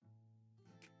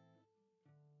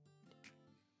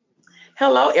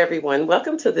Hello, everyone.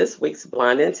 Welcome to this week's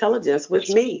Blonde Intelligence with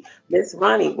me, Miss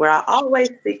Ronnie, where I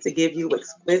always seek to give you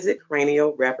exquisite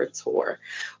cranial repertoire.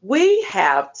 We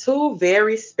have two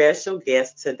very special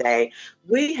guests today.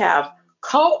 We have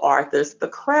co-authors, the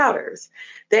Crowders.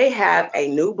 They have a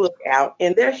new book out,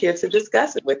 and they're here to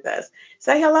discuss it with us.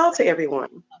 Say hello to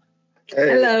everyone. Hey,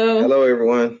 Hello. hello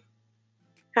everyone.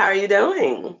 How are you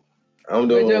doing? I'm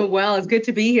We're doing. doing well. It's good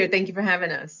to be here. Thank you for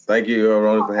having us. Thank you,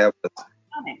 Ronnie, for having us.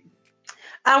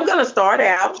 I'm going to start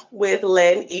out with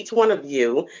letting each one of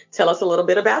you tell us a little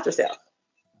bit about yourself.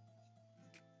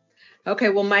 Okay,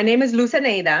 well, my name is Luz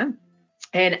Aneida,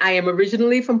 and I am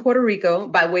originally from Puerto Rico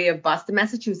by way of Boston,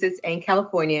 Massachusetts, and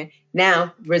California,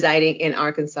 now residing in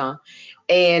Arkansas.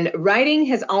 And writing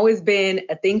has always been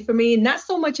a thing for me, not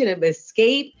so much an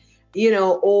escape,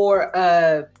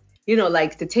 or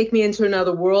like to take me into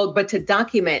another world, but to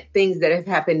document things that have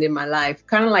happened in my life,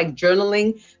 kind of like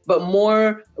journaling, but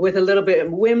more with a little bit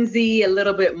of whimsy, a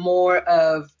little bit more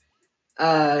of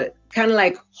kind of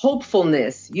like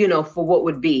hopefulness, for what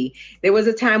would be. There was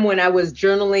a time when I was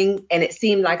journaling and it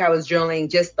seemed like I was journaling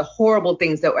just the horrible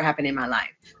things that were happening in my life.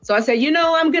 So I said,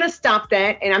 I'm going to stop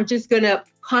that and I'm just going to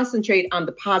concentrate on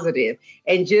the positive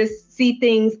and just see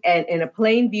things in a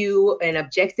plain view, an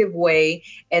objective way.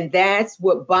 And that's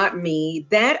what brought me,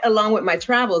 that along with my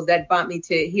travels, that brought me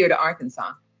to here to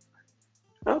Arkansas.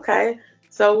 Okay.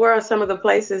 So where are some of the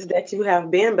places that you have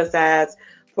been besides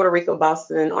Puerto Rico,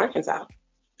 Boston, and Arkansas?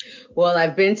 Well,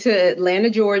 I've been to Atlanta,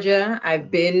 Georgia.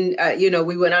 I've been,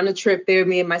 we went on a trip there,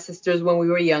 me and my sisters, when we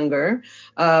were younger.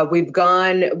 We've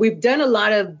done a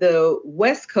lot of the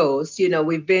West Coast.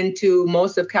 We've been to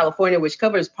most of California, which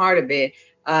covers part of it.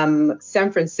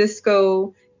 San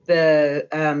Francisco,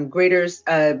 the greater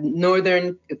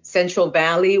northern Central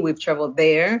Valley. We've traveled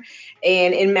there.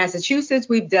 And in Massachusetts,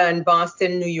 we've done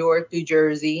Boston, New York, New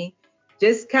Jersey,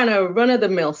 just kind of run of the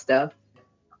mill stuff.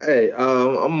 Hey,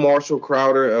 I'm Marshall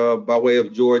Crowder by way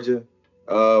of Georgia.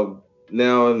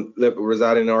 Now I'm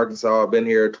residing in Arkansas. I've been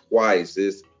here twice.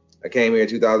 I came here in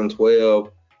 2012.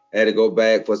 I had to go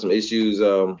back for some issues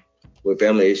with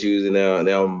family issues, and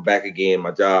now I'm back again.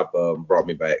 My job brought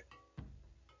me back.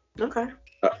 Okay.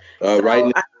 Right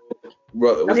now,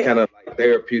 it was kind of like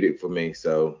therapeutic for me.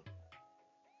 So.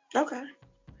 Okay.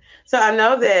 So I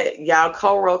know that y'all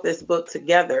co-wrote this book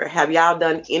together. Have y'all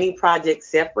done any projects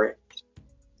separate?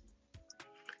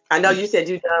 I know you said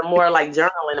you've done more like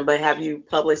journaling, but have you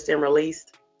published and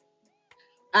released?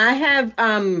 I have.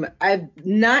 I've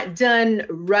not done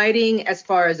writing as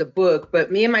far as a book,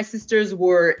 but me and my sisters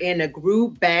were in a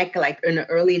group back like in the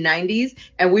early 90s,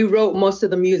 and we wrote most of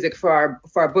the music for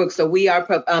our book. So we are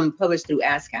published through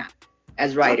ASCAP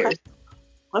as writers.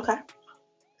 Okay.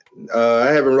 I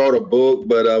haven't wrote a book,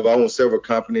 but I've owned several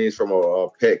companies, from a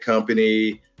pet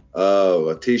company,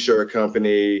 a t-shirt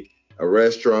company, a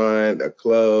restaurant, a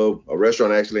club, a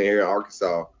restaurant actually here in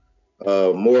Arkansas.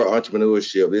 More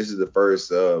entrepreneurship. This is the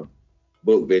first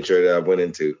book venture that I went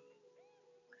into.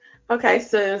 Okay,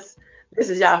 since this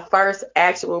is y'all first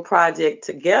actual project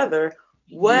together,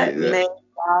 what made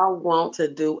y'all want to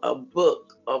do a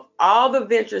book? Of all the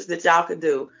ventures that y'all could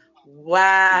do,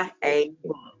 why a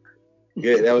book?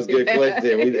 Good, that was a good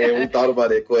question. We thought about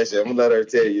that question. I'm gonna let her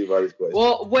tell you about this question.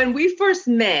 Well, when we first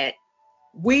met,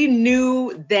 we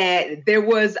knew that there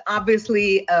was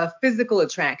obviously a physical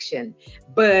attraction,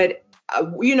 but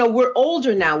we're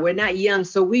older now, we're not young.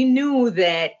 So we knew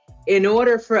that in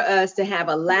order for us to have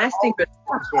a lasting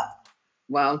relationship,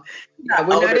 well,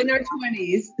 we're not in our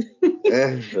 20s.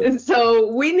 And so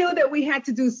we knew that we had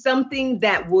to do something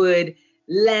that would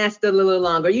last a little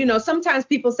longer. Sometimes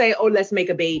people say, oh, let's make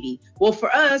a baby. Well,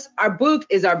 for us, our book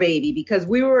is our baby because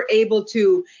we were able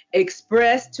to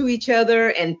express to each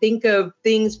other and think of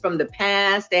things from the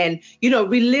past and,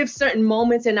 relive certain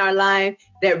moments in our life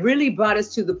that really brought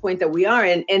us to the point that we are.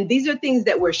 And these are things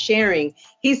that we're sharing.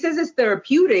 He says it's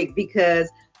therapeutic because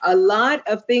a lot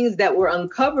of things that were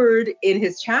uncovered in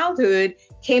his childhood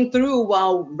came through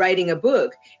while writing a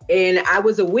book. And I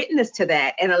was a witness to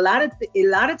that. And a lot of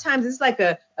times it's like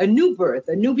a new birth,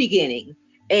 a new beginning.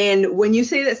 And when you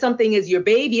say that something is your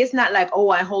baby, it's not like,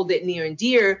 oh, I hold it near and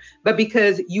dear, but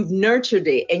because you've nurtured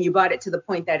it and you brought it to the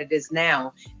point that it is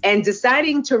now. And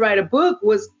deciding to write a book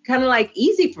was kind of like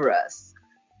easy for us.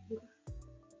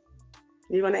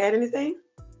 You want to add anything?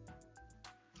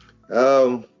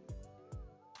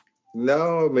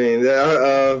 No,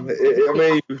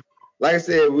 like I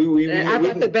said, we I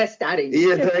got the best out of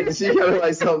you. Yeah, she kind of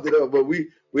like summed it up, but we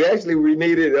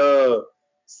needed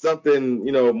something,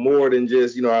 more than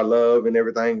just, our love and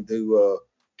everything to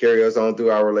carry us on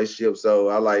through our relationship. So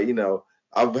I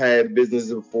I've had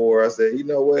businesses before. I said, you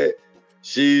know what?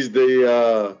 she's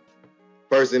the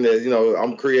person that,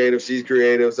 I'm creative, she's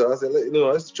creative. So I said,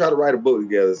 let's try to write a book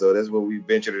together. So that's what we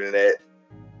ventured in that,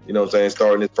 what I'm saying,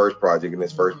 starting this first project and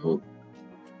this first book.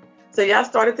 So y'all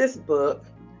started this book,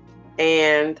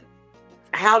 and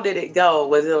how did it go?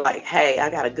 Was it like, hey, I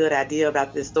got a good idea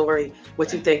about this story.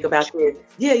 What you think about this?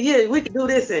 Yeah, we can do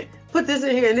this and put this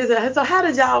in here and this. So how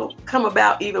did y'all come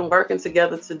about even working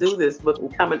together to do this book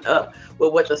and coming up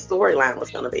with what the storyline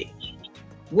was going to be?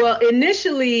 Well,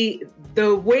 initially,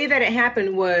 the way that it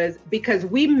happened was because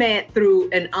we met through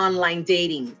an online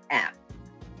dating app.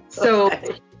 So,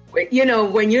 okay.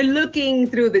 When you're looking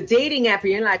through the dating app,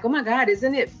 you're like, oh my God,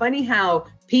 isn't it funny how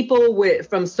people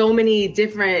from so many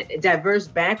different diverse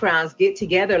backgrounds get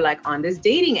together like on this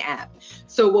dating app?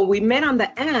 So when we met on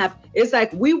the app, it's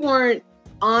like we weren't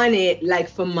on it like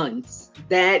for months.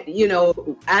 That,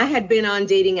 I had been on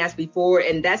dating apps before,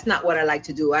 and that's not what I like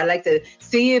to do. I like to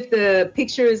see if the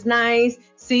picture is nice,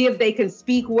 see if they can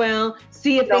speak well,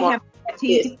 see if they have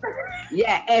teeth.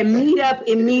 Yeah, and meet up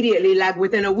immediately, like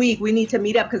within a week. We need to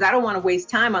meet up because I don't want to waste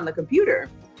time on the computer.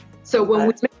 So when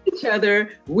we met each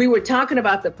other, we were talking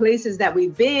about the places that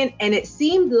we've been, and it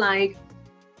seemed like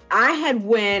I had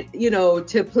went,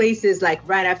 to places like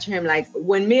right after him. Like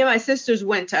when me and my sisters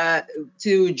went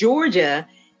to Georgia,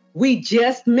 we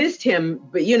just missed him.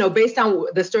 But, based on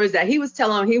the stories that he was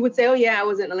telling, he would say, oh, yeah, I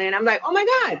was in Atlanta. I'm like, oh, my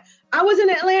God, I was in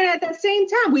Atlanta at that same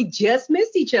time. We just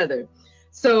missed each other.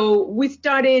 So we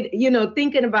started,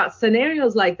 thinking about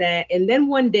scenarios like that. And then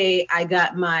one day I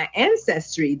got my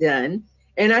ancestry done.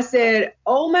 And I said,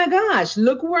 oh, my gosh,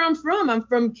 look where I'm from. I'm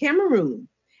from Cameroon.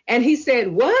 And he said,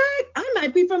 what? I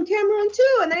might be from Cameroon,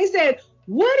 too. And then he said,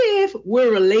 what if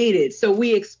we're related? So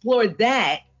we explored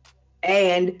that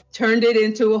and turned it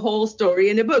into a whole story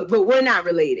in the book. But we're not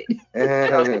related.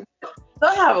 So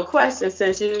I have a question,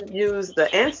 since you used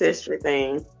the ancestry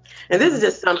thing. And this is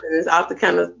just something that's off the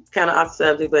kind of off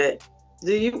subject, but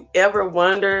do you ever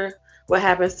wonder what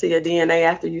happens to your DNA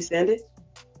after you send it?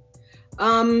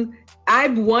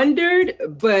 I've wondered,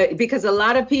 but because a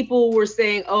lot of people were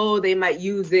saying, oh, they might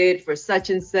use it for such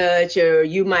and such, or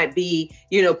you might be,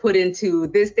 put into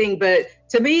this thing. But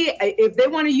to me, if they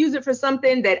want to use it for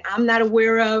something that I'm not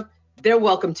aware of, they're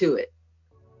welcome to it.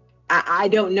 I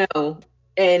don't know.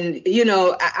 And,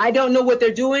 I don't know what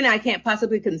they're doing. I can't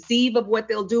possibly conceive of what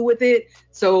they'll do with it.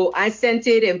 So I sent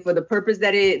it, and for the purpose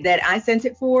that I sent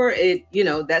it for,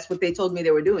 that's what they told me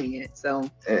they were doing it. So,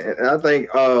 and I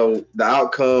think the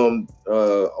outcome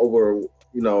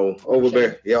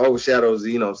overshadows,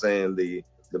 the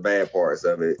bad parts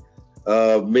of it.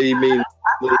 I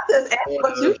just asked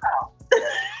what you thought.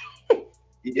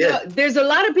 Yeah. There's a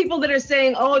lot of people that are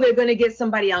saying, oh, they're going to get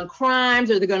somebody on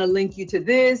crimes, or they're going to link you to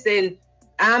this, and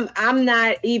I'm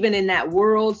not even in that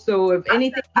world. So if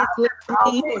anything gets linked to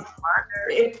me,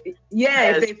 if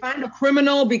they find a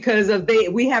criminal because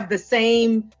we have the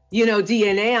same,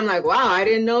 DNA, I'm like, wow, I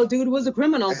didn't know dude was a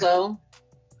criminal. So,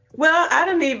 well, I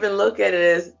didn't even look at it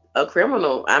as a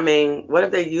criminal. I mean, what if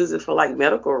they use it for like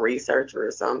medical research or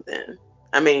something?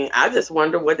 I mean, I just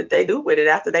wonder what did they do with it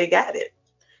after they got it.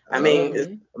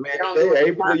 If they're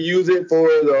able to use it for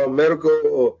the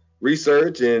medical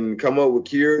research and come up with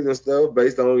cures and stuff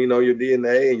based on, your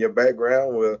DNA and your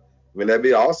background, well, that'd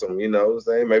be awesome,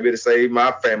 maybe to save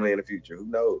my family in the future. Who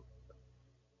knows?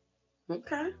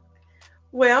 Okay.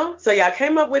 Well, so y'all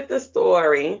came up with the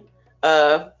story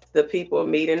of the people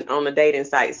meeting on the dating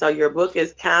site. So your book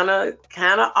is kind of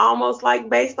almost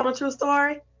like based on a true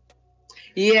story?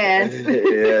 Yes.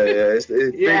 It's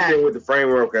fiction with the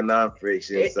framework of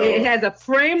nonfiction. It has a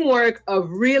framework of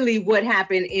really what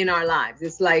happened in our lives.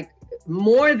 It's like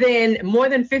more than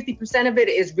 50% of it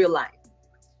is real life.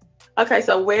 Okay,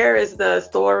 so where is the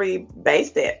story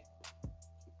based at?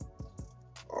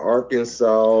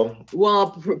 Arkansas.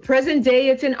 Well, present day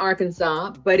it's in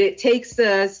Arkansas, but it takes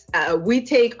us, we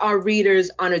take our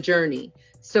readers on a journey.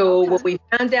 So when we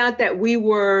found out that we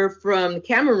were from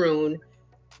Cameroon,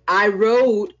 I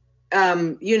wrote,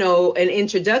 an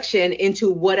introduction into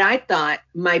what I thought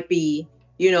might be,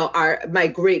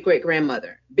 my great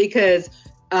grandmother, because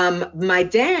my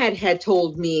dad had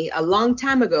told me a long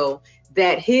time ago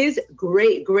that his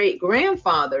great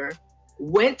grandfather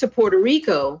went to Puerto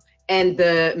Rico, and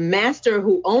the master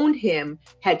who owned him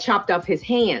had chopped off his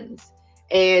hands.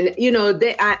 And,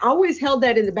 I always held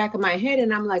that in the back of my head.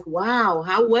 And I'm like, wow,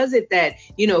 how was it that,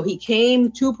 he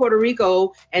came to Puerto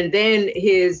Rico and then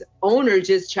his owner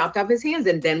just chopped off his hands?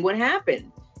 And then what happened?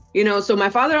 So my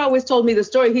father always told me the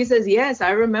story. He says, yes, I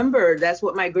remember. That's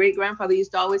what my great grandfather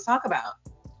used to always talk about.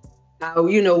 How,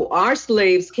 our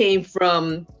slaves came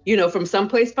from, from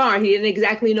someplace far. He didn't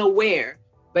exactly know where,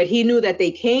 but he knew that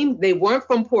they weren't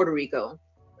from Puerto Rico,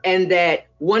 and that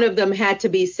one of them had to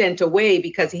be sent away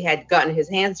because he had gotten his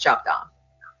hands chopped off.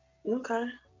 Okay.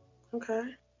 Okay.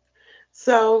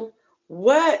 So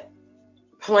what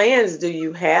plans do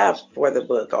you have for the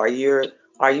book? Are you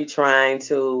trying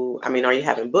to, I mean, are you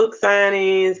having book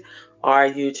signings? Are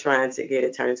you trying to get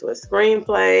it turned into a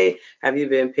screenplay? Have you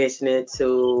been pitching it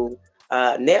to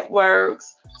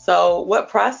networks? So what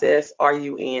process are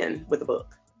you in with the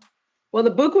book? Well, the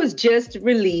book was just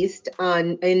released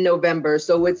in November,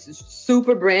 so it's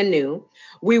super brand new.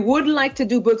 We would like to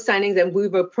do book signings, and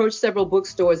we've approached several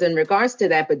bookstores in regards to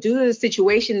that, but due to the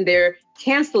situation, they're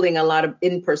canceling a lot of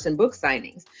in-person book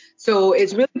signings. So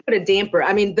it's really put a damper.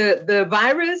 I mean, the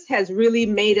virus has really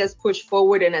made us push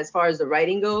forward, and as far as the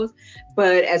writing goes,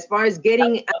 but as far as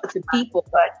getting out to people,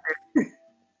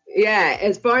 yeah,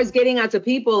 as far as getting out to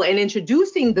people and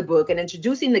introducing the book and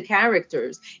introducing the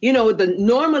characters,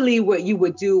 normally what you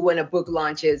would do when a book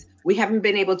launches, we haven't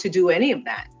been able to do any of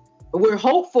that. We're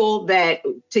hopeful that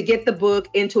to get the book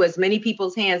into as many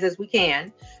people's hands as we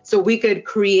can, so we could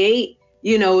create,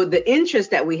 the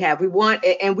interest that we have. We want,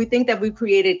 and we think that we've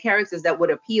created characters that would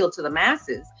appeal to the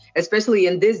masses, especially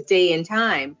in this day and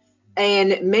time.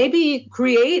 And maybe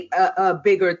create a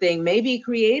bigger thing, maybe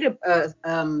create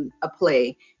a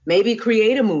play, maybe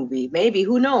create a movie, maybe,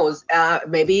 who knows,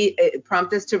 maybe it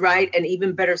prompt us to write an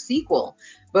even better sequel.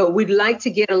 But we'd like to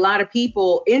get a lot of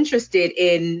people interested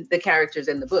in the characters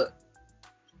in the book.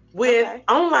 With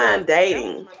online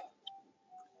dating,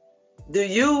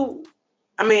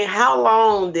 how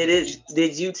long did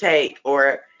you take,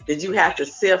 or did you have to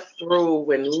sift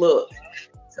through and look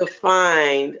to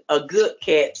find a good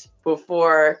catch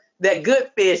before that good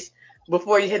fish,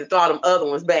 before you had to throw them other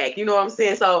ones back? You know what I'm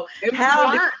saying? So it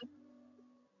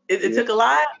took a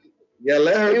lot. Yeah,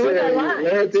 let her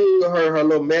tell you her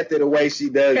little method, the way she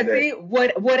does that. See,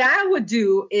 what I would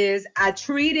do is I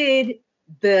treated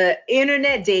the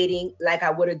internet dating like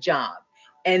I would a job.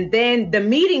 And then the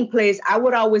meeting place, I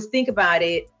would always think about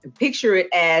it, picture it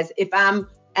as if I'm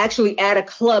actually at a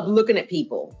club looking at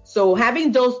people. So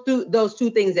having those two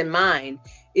things in mind,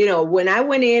 when I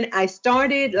went in, I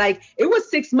started, it was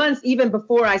 6 months even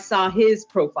before I saw his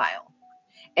profile.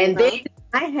 And then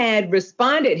I had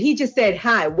responded. He just said,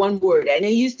 hi, one word. And I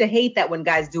used to hate that when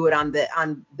guys do it on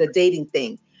the dating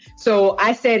thing. So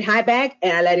I said hi back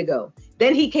and I let it go.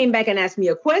 Then he came back and asked me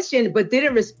a question, but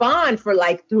didn't respond for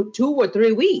 2 or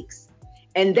 3 weeks.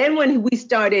 And then when we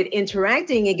started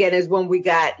interacting again is when we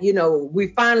got, we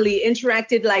finally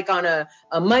interacted on a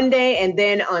Monday, and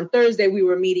then on Thursday we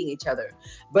were meeting each other.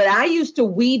 But I used to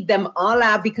weed them all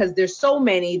out because there's so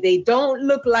many. They don't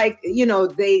look like,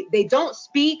 they don't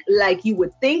speak like you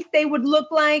would think they would look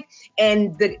like.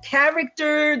 And the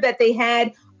character that they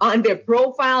had on their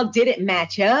profile didn't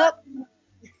match up.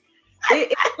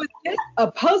 It was just a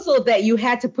puzzle that you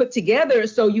had to put together.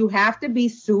 So you have to be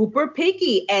super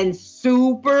picky and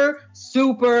super,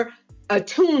 super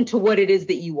attuned to what it is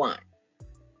that you want.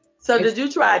 So did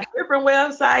you try different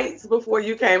websites before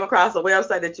you came across a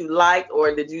website that you liked,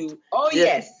 or did you? Oh,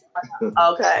 yes.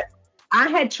 Okay. I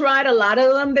had tried a lot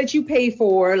of them that you pay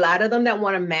for, a lot of them that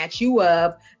want to match you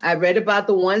up. I read about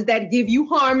the ones that give you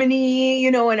harmony,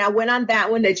 and I went on that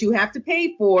one that you have to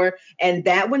pay for, and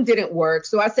that one didn't work.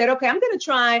 So I said, okay, I'm going to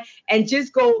try and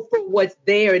just go for what's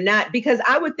there, not because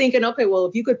I was thinking, okay, well,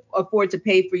 if you could afford to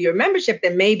pay for your membership,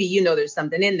 then maybe, there's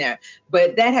something in there.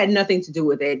 But that had nothing to do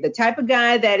with it. The type of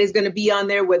guy that is going to be on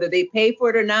there, whether they pay for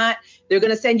it or not, they're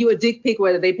going to send you a dick pic,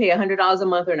 whether they pay $100 a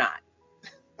month or not.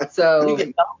 So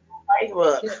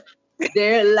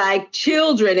they're like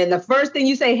children, and the first thing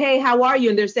you say, hey, how are you?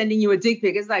 And they're sending you a dick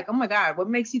pic. It's like, oh my God, what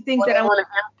makes you think that I want to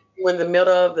have you in the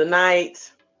middle of the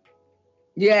night?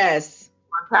 Yes.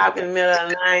 Talk in the middle of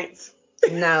the night.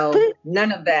 No,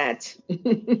 none of that.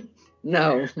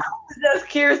 No. I was just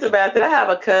curious about that. I have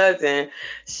a cousin.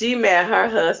 She met her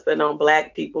husband on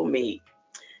Black People Meet.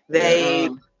 They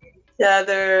met each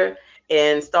other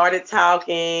and started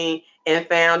talking, and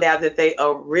found out that they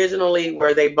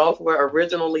both were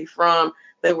originally from,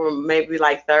 they were maybe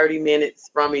 30 minutes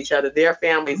from each other. Their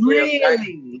families live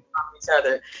 30 minutes from each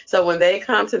other. So when they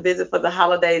come to visit for the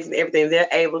holidays and everything, they're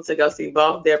able to go see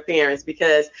both their parents,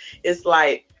 because it's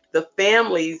like the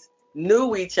families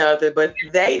knew each other, but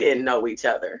they didn't know each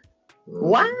other.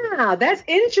 Wow, that's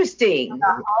interesting.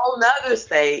 A whole nother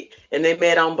state, and they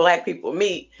met on Black People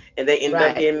Meet, and they ended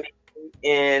up getting married.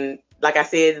 And like I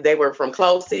said, they were from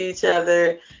close to each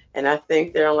other, and I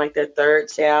think they're on their third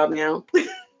child now.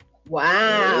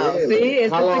 Wow. Yeah. See,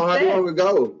 How long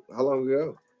ago?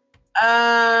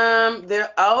 Their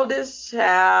oldest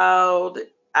child,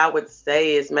 I would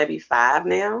say, is maybe 5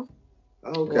 now.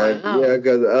 Okay. Wow. Yeah,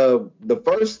 because the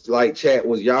first like chat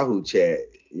was Yahoo Chat.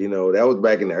 That was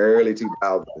back in the early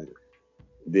 2000s.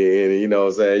 Then what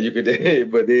I'm saying, you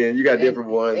could, but then you got different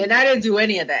ones. And I didn't do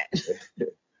any of that.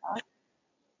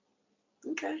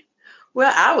 Okay.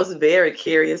 Well, I was very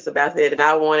curious about that, and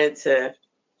I wanted to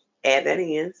add that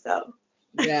in. So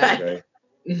Yeah. Okay.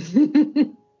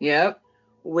 Yep.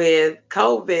 with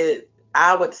COVID,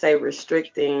 I would say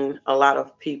restricting a lot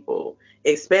of people,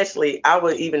 especially I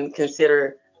would even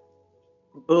consider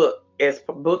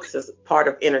books as part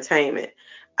of entertainment.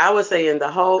 I would say in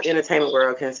the whole entertainment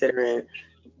world, considering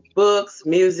books,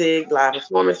 music, live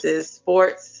performances,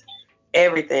 sports,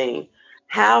 everything.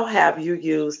 How have you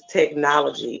used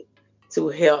technology to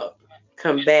help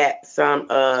combat some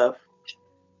of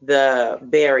the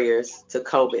barriers to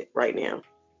COVID right now?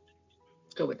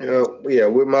 Let's go with that. Yeah,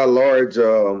 with my large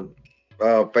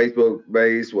Facebook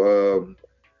base,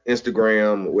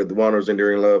 Instagram, with Wanderers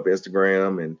Enduring Love,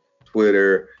 Instagram and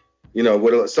Twitter,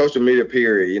 with a social media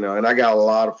period, and I got a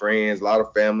lot of friends, a lot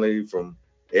of family from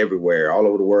everywhere, all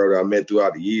over the world I met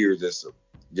throughout the years, just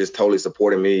totally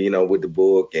supporting me, with the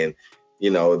book. And,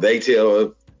 they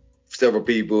tell several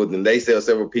people, then they tell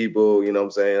several people, what I'm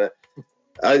saying?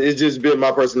 It's just been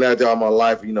my personality all my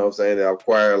life, what I'm saying? I've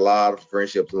acquired a lot of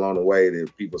friendships along the way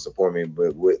that people support me,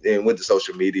 but with the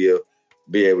social media,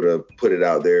 be able to put it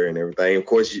out there and everything. Of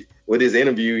course, with this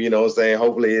interview, what I'm saying,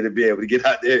 hopefully it'll be able to get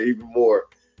out there even more,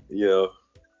 We're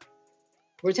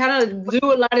trying to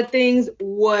do a lot of things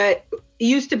what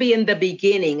used to be in the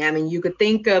beginning. I mean, you could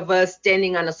think of us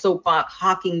standing on a soapbox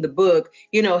hawking the book,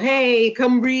 hey,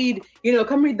 come read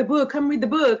the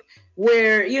book,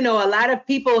 where, a lot of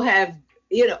people have,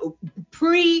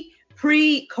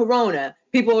 pre-corona,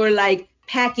 people were like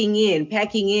packing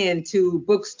in to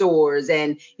bookstores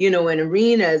and, and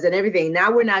arenas and everything. Now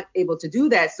we're not able to do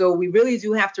that. So we really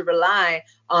do have to rely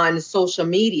on social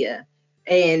media.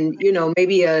 And,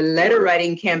 maybe a letter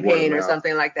writing campaign or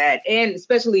something like that. And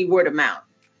especially word of mouth.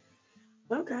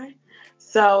 Okay.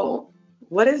 So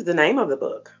what is the name of the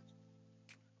book?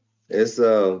 It's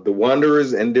The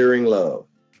Wanderers Enduring Love.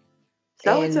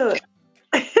 Tell it to it.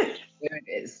 There it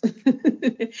is.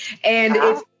 And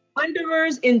it's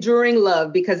Wanderers Enduring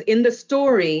Love, because in the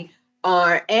story,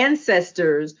 our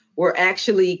ancestors were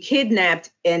actually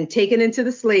kidnapped and taken into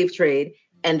the slave trade.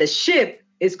 And the ship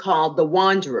is called the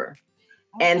Wanderer.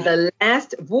 And the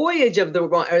last voyage of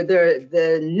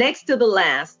the next to the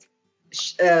last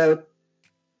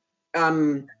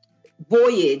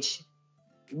voyage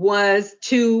was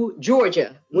to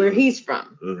Georgia, where he's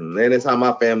from. Mm-hmm. And that's how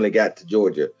my family got to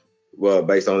Georgia. Well,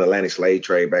 based on the Atlantic slave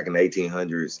trade back in the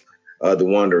 1800s, the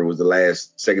Wanderer was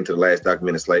second to the last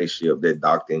documented slave ship that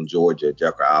docked in Georgia,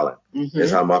 Jekyll Island. Mm-hmm.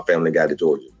 That's how my family got to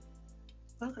Georgia.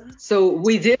 Okay. So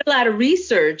we did a lot of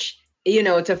research,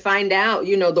 to find out,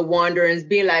 the Wanderers,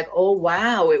 being like, oh,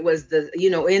 wow, it was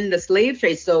in the slave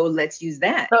trade. So let's use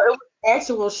that. So it was an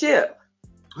actual ship.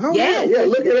 Oh, yeah,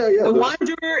 look at that. Yeah, the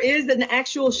Wanderer is an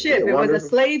actual ship. It was a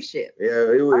slave ship.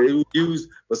 Yeah, it was used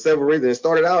for several reasons. It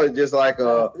started out as just like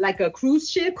a cruise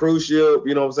ship. Cruise ship,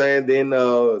 you know what I'm saying? Then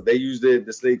they used it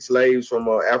to sneak slaves from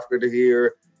Africa to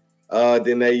here.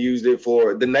 Then they used it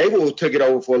for the naval took it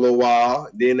over for a little while.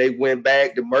 Then they went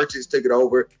back. The merchants took it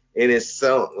over, and it's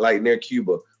sunk like near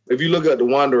Cuba. If you look at the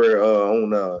Wanderer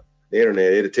on the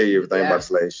internet, it'll tell you everything about the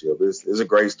slave ship. It's a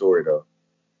great story though.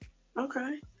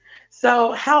 Okay.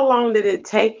 So how long did it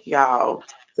take y'all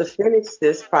to finish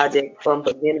this project from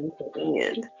beginning to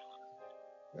end?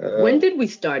 When did we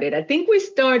start it? I think we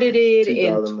started it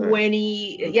in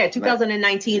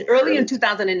 2019, early in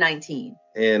 2019.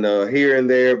 And here and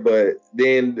there, but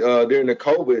then during the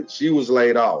COVID, she was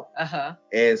laid off.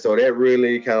 And so that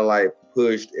really kind of like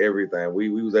pushed everything. We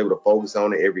was able to focus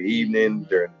on it every evening,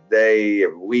 during the day,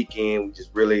 every weekend. We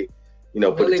just really,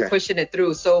 pushing it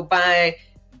through. So by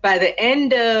the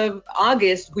end of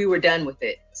August, we were done with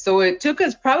it. So it took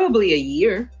us probably a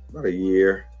year. About a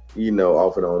year,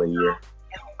 off and on a year. And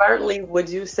certainly, would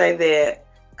you say that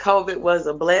COVID was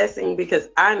a blessing? Because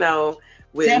I know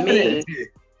with me,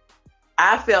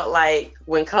 I felt like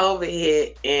when COVID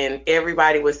hit and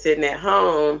everybody was sitting at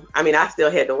home, I mean, I still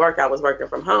had to work. I was working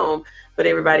from home, but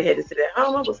everybody had to sit at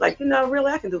home. I was like,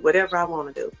 really, I can do whatever I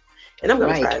want to do. And I'm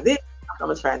going to try this. I'm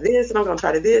going to try this, and I'm going to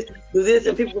try do this.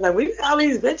 And people were like, we got all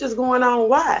these ventures going on.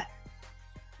 Why?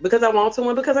 Because I want to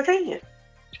and because I can.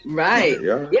 Right.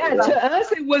 Yeah. To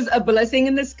us, it was a blessing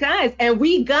in disguise. And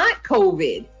we got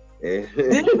COVID. Yeah,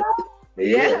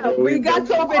 we got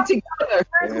COVID together.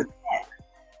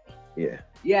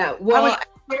 Yeah. Well,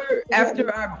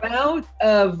 after our bout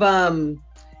of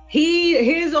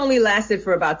his only lasted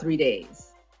for about 3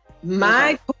 days.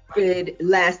 My COVID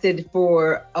lasted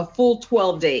for a full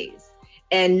 12 days.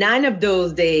 And 9 of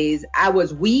those days, I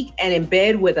was weak and in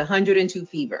bed with 102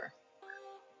 fever.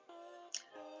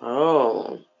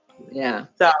 Oh. Yeah.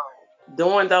 So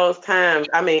during those times,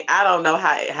 I mean, I don't know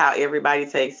how everybody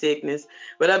takes sickness,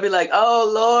 but I'd be like,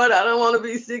 oh, Lord, I don't want to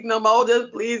be sick no more.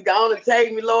 Just please go on and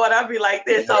take me, Lord. I'd be like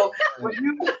this. So when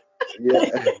you...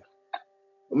 Yeah.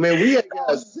 I mean, we had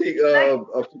got sick time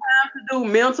to do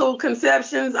mental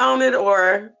conceptions on it,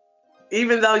 or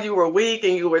even though you were weak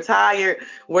and you were tired,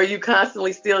 were you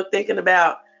constantly still thinking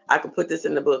about, I could put this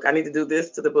in the book, I need to do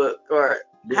this to the book, or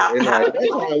how we had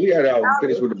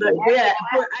finished with the book. Yeah,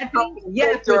 I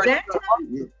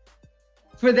think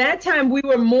for that time we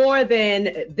were more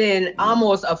than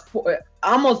almost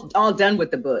all done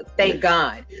with the book. Thank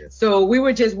God. Yeah. So we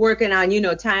were just working on,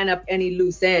 tying up any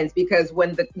loose ends, because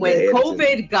when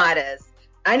COVID got us,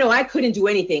 I know I couldn't do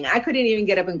anything. I couldn't even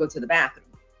get up and go to the bathroom.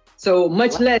 So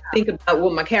much less think about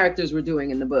what my characters were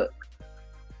doing in the book.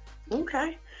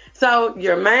 Okay. So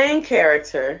your main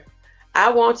character,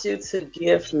 I want you to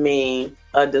give me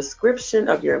a description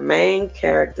of your main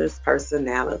character's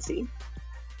personality.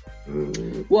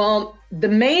 Well, the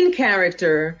main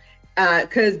character,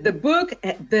 because the book,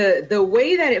 the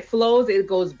way that it flows, it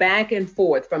goes back and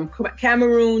forth from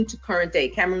Cameroon to current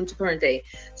day.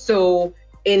 So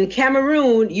in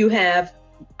Cameroon, you have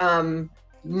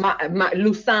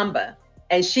Lusamba,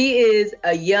 and she is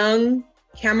a young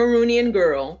Cameroonian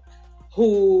girl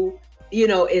who,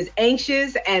 is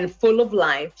anxious and full of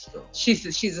life. She's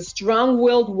a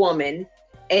strong-willed woman,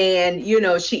 and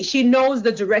she knows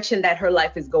the direction that her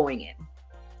life is going in.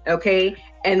 Okay,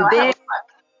 and then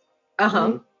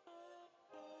I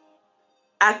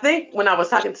think when I was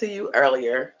talking to you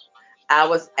earlier, I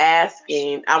was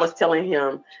telling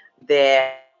him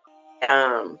that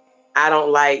I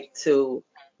don't like to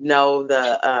know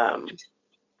the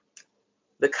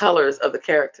colors of the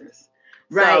characters.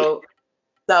 Right.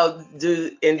 So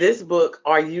in this book,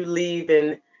 are you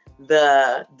leaving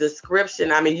the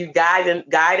description? I mean, you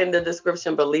guiding the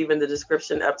description, but leaving the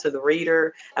description up to the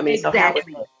reader. I mean,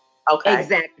 exactly. Okay.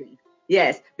 Exactly.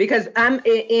 Yes, because I'm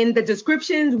in the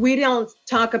descriptions, we don't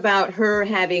talk about her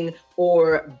having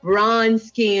or bronze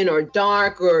skin or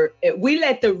dark, or we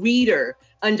let the reader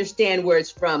understand where it's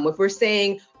from. If we're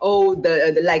saying,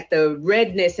 the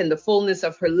redness and the fullness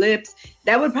of her lips,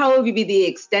 that would probably be the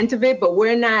extent of it, but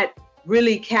we're not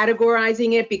really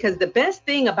categorizing it, because the best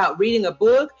thing about reading a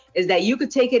book is that you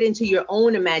could take it into your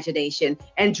own imagination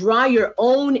and draw your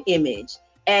own image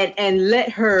and let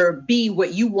her be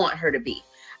what you want her to be.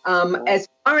 As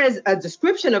far as a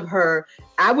description of her,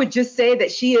 I would just say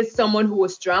that she is someone who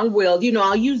is strong-willed.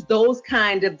 I'll use those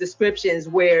kind of descriptions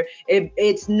where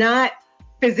it's not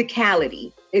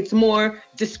physicality. It's more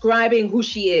describing who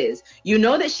she is. You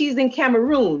know that she's in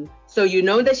Cameroon, so you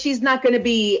know that she's not going to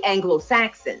be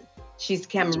Anglo-Saxon. She's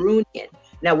Cameroonian.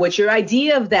 Now, what your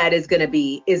idea of that is going to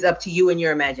be is up to you and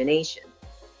your imagination.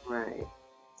 Right.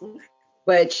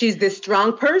 But she's this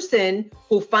strong person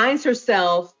who finds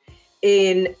herself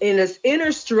in an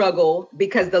inner struggle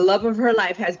because the love of her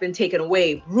life has been taken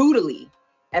away brutally.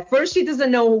 At first, she doesn't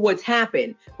know what's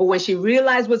happened, but when she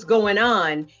realized what's going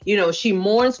on, she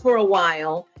mourns for a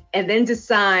while and then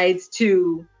decides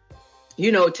to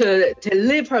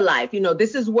live her life.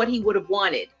 This is what he would have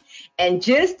wanted. And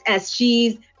just as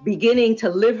she's beginning to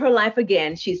live her life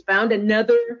again, she's found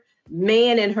another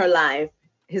man in her life.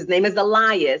 His name is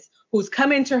Elias, who's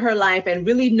come into her life and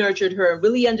really nurtured her,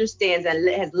 really understands and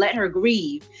has let her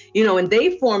grieve, and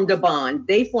they formed a bond,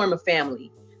 they form a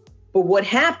family. But what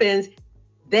happens,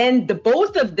 then the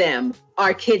both of them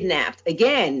are kidnapped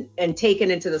again and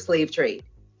taken into the slave trade.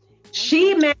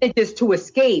 She manages to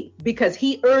escape because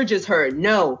he urges her,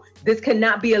 no, this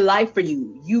cannot be a life for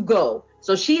you, you go.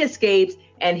 So she escapes,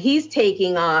 and he's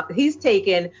taken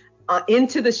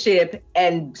into the ship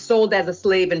and sold as a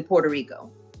slave in Puerto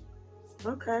Rico.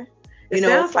 Okay. It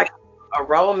sounds like a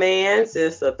romance.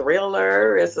 It's a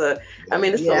thriller. It's a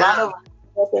lot of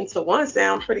up into one.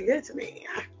 Sound pretty good to me.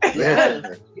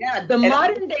 Yeah. The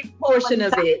modern day portion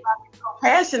of it. I'm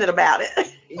passionate about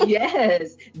it.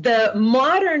 Yes. The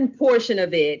modern portion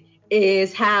of it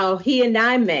is how he and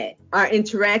I met, our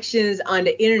interactions on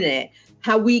the internet,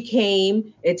 how we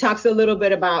came. It talks a little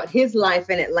bit about his life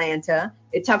in Atlanta.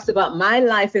 It talks about my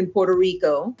life in Puerto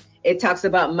Rico. It talks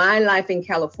about my life in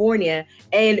California,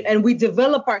 and we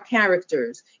develop our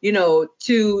characters, to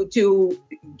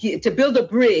build a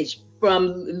bridge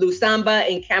from Lusamba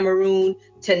in Cameroon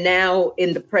to now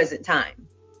in the present time.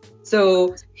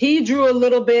 So he drew a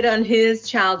little bit on his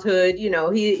childhood.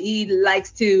 He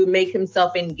likes to make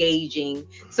himself engaging.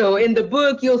 So in the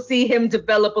book, you'll see him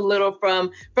develop a little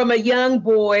from a young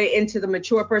boy into the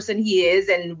mature person he is,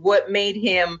 and what made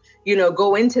him,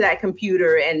 go into that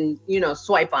computer and,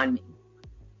 swipe on me.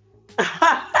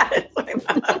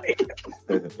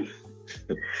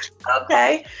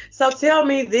 Okay, so tell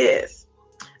me this.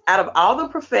 Out of all the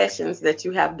professions that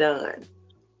you have done,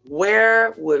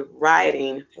 where would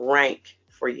writing rank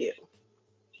for you?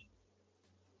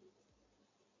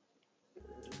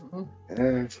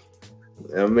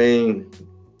 I mean,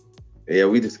 yeah,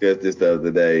 we discussed this the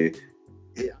other day.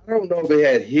 I don't know if it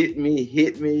had hit me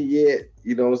yet.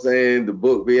 You know what I'm saying? The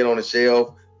book being on the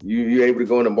shelf, you able to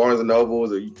go into Barnes and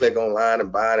Nobles, or you click online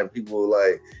and buy it, and people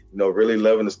like, really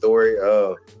loving the story.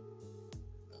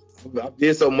 I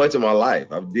did so much in my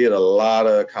life. I did a lot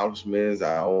of accomplishments.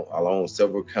 I own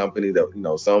several companies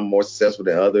that, some more successful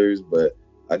than others, but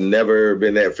I've never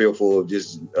been that fearful of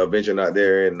just venturing out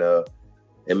there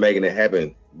and making it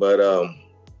happen. But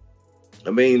I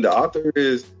mean, the author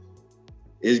is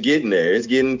getting there. It's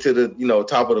getting to the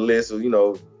top of the list of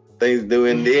things to do,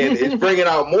 and then it's bringing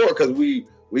out more because we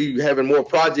having more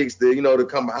projects to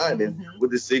come behind it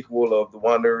with the sequel of The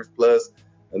Wanderers, plus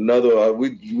another.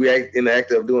 We act in the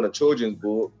act of doing a children's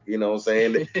book. You know what I'm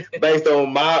saying? Based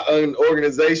on my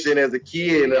organization as a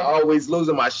kid, and always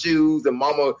losing my shoes, and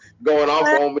mama going off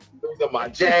on me, losing my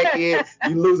jacket,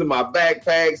 you losing my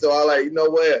backpack. So I like,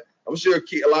 what? I'm sure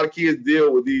a lot of kids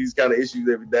deal with these kind of issues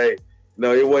every day.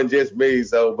 It wasn't just me.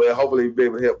 So, but hopefully we'll be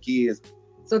able to help kids.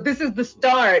 So this is the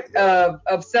start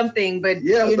of something, but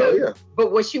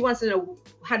But what she wants to know,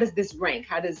 how does this rank?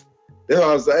 That's what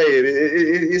I'm saying.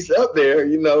 It's up there,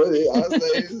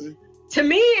 To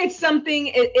me, it's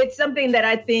something. It's something that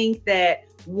I think that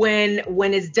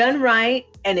when it's done right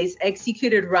and it's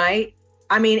executed right,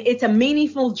 I mean, it's a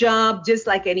meaningful job just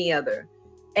like any other.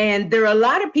 And there are a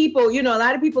lot of people. A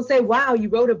lot of people say, "Wow, you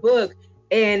wrote a book,"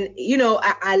 and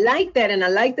I like that, and I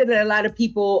like that a lot of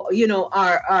people,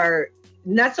 are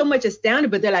not so much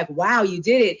astounded, but they're like, "Wow, you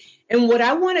did it." And what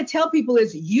I want to tell people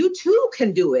is, you too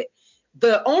can do it.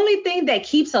 The only thing that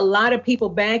keeps a lot of people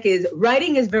back is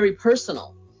writing is very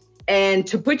personal. And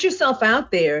to put yourself out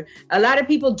there, a lot of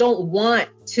people don't want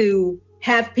to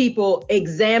have people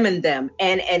examine them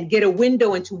and get a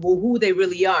window into who they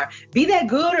really are. Be that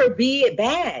good or be it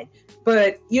bad.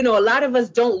 But, a lot of us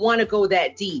don't want to go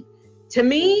that deep. To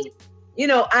me,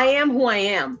 I am who I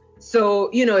am. So,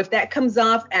 if that comes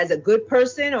off as a good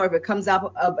person or if it comes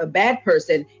off of a bad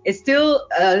person, it's still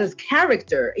a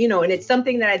character, and it's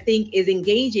something that I think is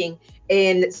engaging,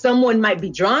 and someone might be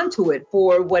drawn to it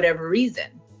for whatever reason.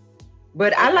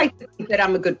 But I like to think that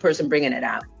I'm a good person bringing it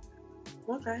out.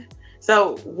 Okay.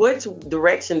 So which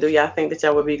direction do y'all think that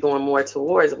y'all would be going more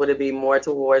towards? Would it be more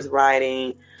towards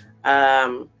writing,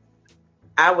 I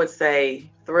would say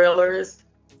thrillers,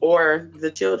 or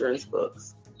the children's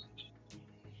books?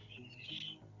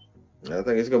 I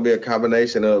think it's going to be a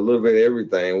combination of a little bit of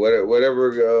everything.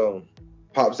 Whatever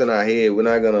pops in our head, we're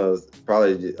not going to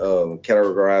probably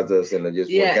categorize us into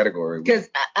just one category. Because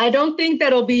I don't think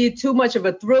that'll be too much of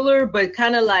a thriller, but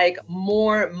kind of like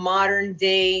more modern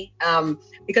day.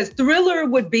 Because thriller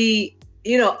would be,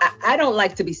 I don't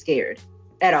like to be scared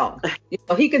at all.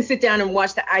 He can sit down and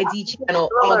watch the ID channel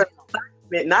all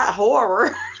day. Not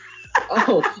horror.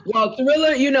 Oh, well,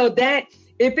 thriller, that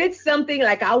if it's something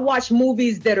like, I'll watch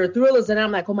movies that are thrillers and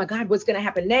I'm like, oh my God, what's going to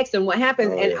happen next? And what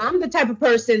happens? And I'm the type of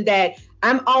person that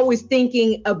I'm always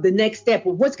thinking of the next step.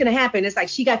 Well, what's going to happen? It's like,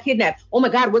 she got kidnapped. Oh my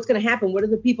God, what's going to happen? What are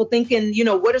the people thinking?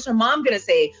 What is her mom going to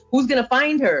say? Who's going to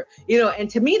find her? And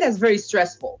to me, that's very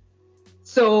stressful.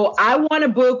 So I want a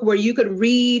book where you could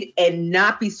read and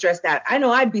not be stressed out. I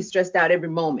know I'd be stressed out every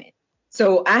moment.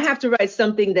 So I have to write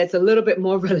something that's a little bit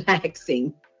more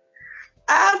relaxing.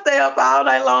 I stay up all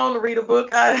night long to read a book.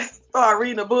 I start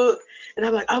reading a book and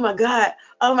I'm like, oh my God.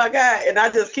 And I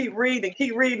just keep reading.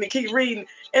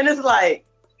 And it's like,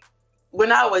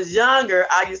 when I was younger,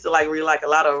 I used to read a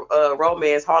lot of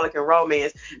romance, Harlequin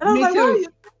romance. And I was like, why are you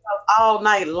up all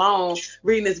night long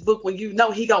reading this book when you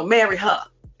know he gonna marry her?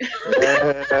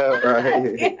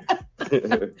 Right.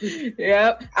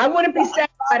 Yeah. I wouldn't be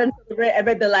satisfied until I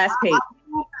read the last page.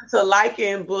 To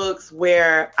liking books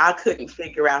where I couldn't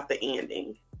figure out the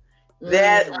ending.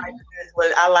 That is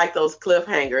what I like, those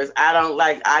cliffhangers.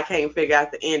 I can't figure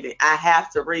out the ending. I have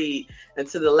to read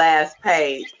until the last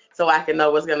page so I can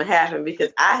know what's going to happen,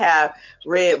 because I have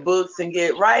read books and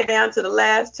get right down to the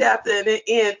last chapter and it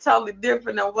ends totally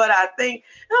different than what I think.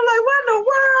 And I'm like, what in the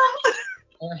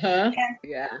world?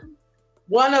 Yeah.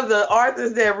 one of the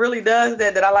authors that really does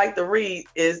that I like to read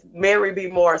is Mary B.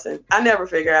 Morrison. I never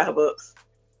figure out her books.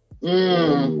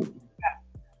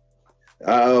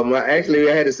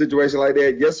 Actually, I had a situation like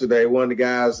that yesterday. One of the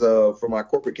guys from my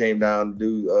corporate came down to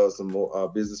do some more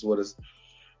business with us,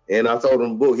 and I told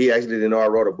him a book. He actually didn't know I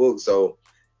wrote a book, so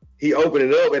he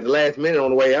opened it up at the last minute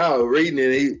on the way out, reading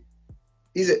it.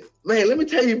 He said, "Man, let me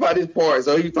tell you about this part."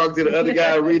 So he talked to the other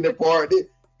guy reading the part.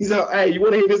 He said, "Hey, you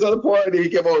want to hear this other part?" And he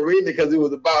kept on reading it because it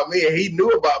was about me, and he knew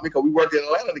about me because we worked in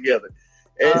Atlanta together.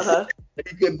 And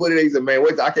he couldn't put it in. He said, "Man,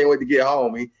 I can't wait to get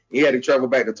home." He had to travel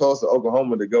back to Tulsa,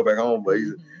 Oklahoma to go back home, but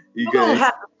he you don't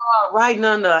have to start writing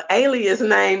under an alias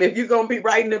name if you're gonna be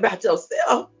writing about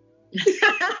yourself.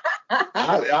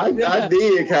 I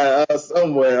did kind of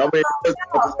somewhere. I mean,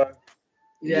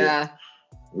 yeah.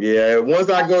 Yeah. Once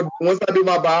I do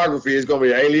my biography, it's gonna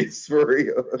be an alias for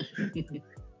real.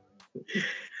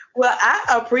 Well,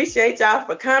 I appreciate y'all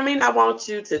for coming. I want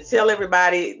you to tell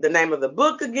everybody the name of the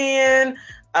book again,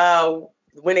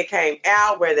 when it came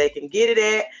out, where they can get it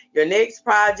at, your next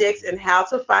projects, and how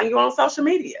to find you on social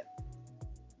media.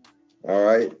 All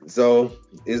right. So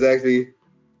it's actually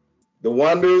The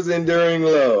Wanderer's Enduring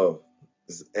Love.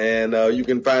 And you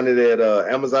can find it at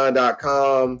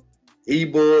Amazon.com,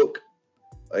 ebook.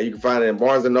 You can find it in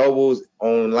Barnes & Nobles,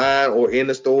 online, or in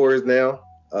the stores now.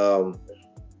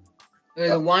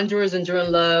 The Wanderer's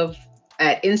Enduring Love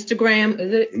at Instagram,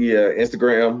 is it? Yeah,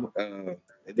 Instagram. And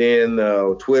then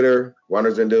Twitter,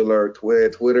 Wanderers Enduring Love,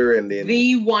 Twitter, and then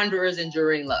The Wanderers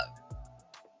Enduring Love.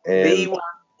 And, The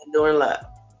Wanderers Enduring Love.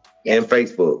 And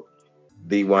Facebook,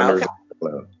 The Wanderers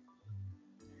Enduring Love.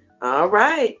 All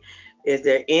right. Is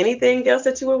there anything else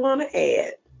that you would want to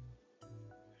add?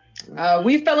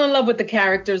 We fell in love with the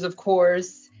characters, of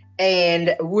course,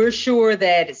 and we're sure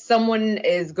that someone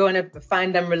is going to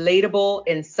find them relatable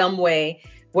in some way,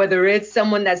 whether it's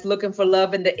someone that's looking for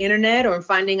love in the internet or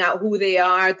finding out who they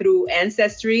are through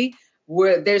Ancestry,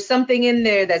 where there's something in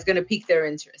there that's going to pique their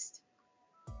interest.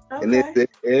 Okay. And if there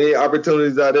are any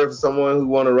opportunities out there for someone who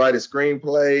want to write a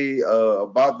screenplay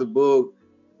about the book,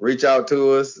 reach out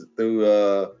to us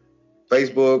through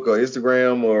Facebook or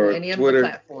Instagram or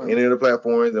Twitter, any of the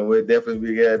platforms, and we'll definitely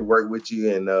be glad to work with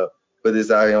you and put this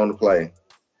out here on the play.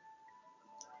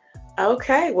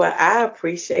 Okay, well, I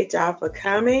appreciate y'all for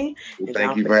coming.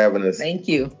 Thank you for having us. Thank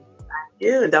you.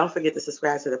 And don't forget to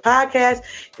subscribe to the podcast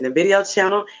and the video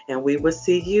channel, and we will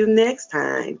see you next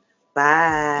time.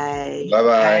 Bye.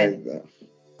 Bye-bye. Bye.